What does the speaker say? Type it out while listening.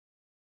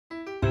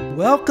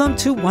Welcome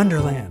to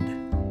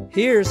Wonderland.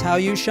 Here's how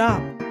you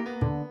shop.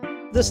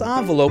 This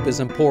envelope is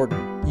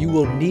important. You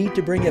will need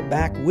to bring it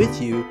back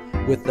with you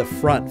with the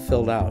front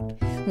filled out.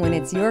 When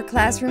it's your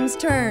classroom's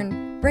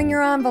turn, bring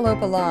your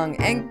envelope along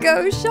and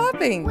go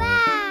shopping.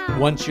 Wow!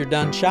 Once you're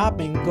done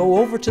shopping, go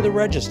over to the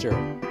register.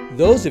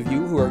 Those of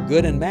you who are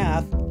good in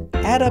math,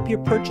 add up your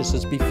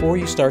purchases before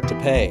you start to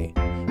pay.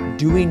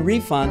 Doing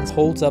refunds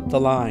holds up the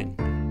line.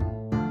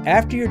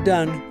 After you're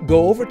done,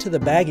 go over to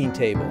the bagging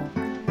table.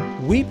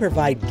 We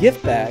provide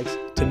gift bags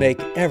to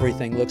make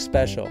everything look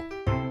special.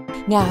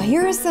 Now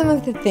here are some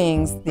of the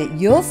things that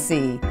you'll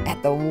see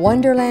at the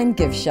Wonderland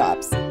gift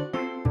shops.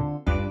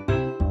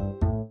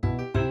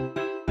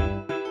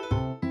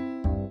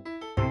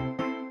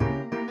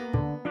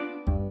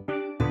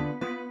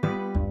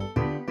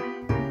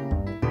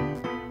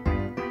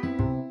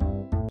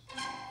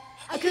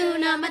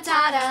 Hakuna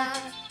Matata,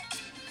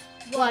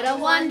 what a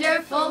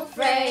wonderful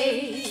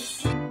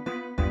phrase.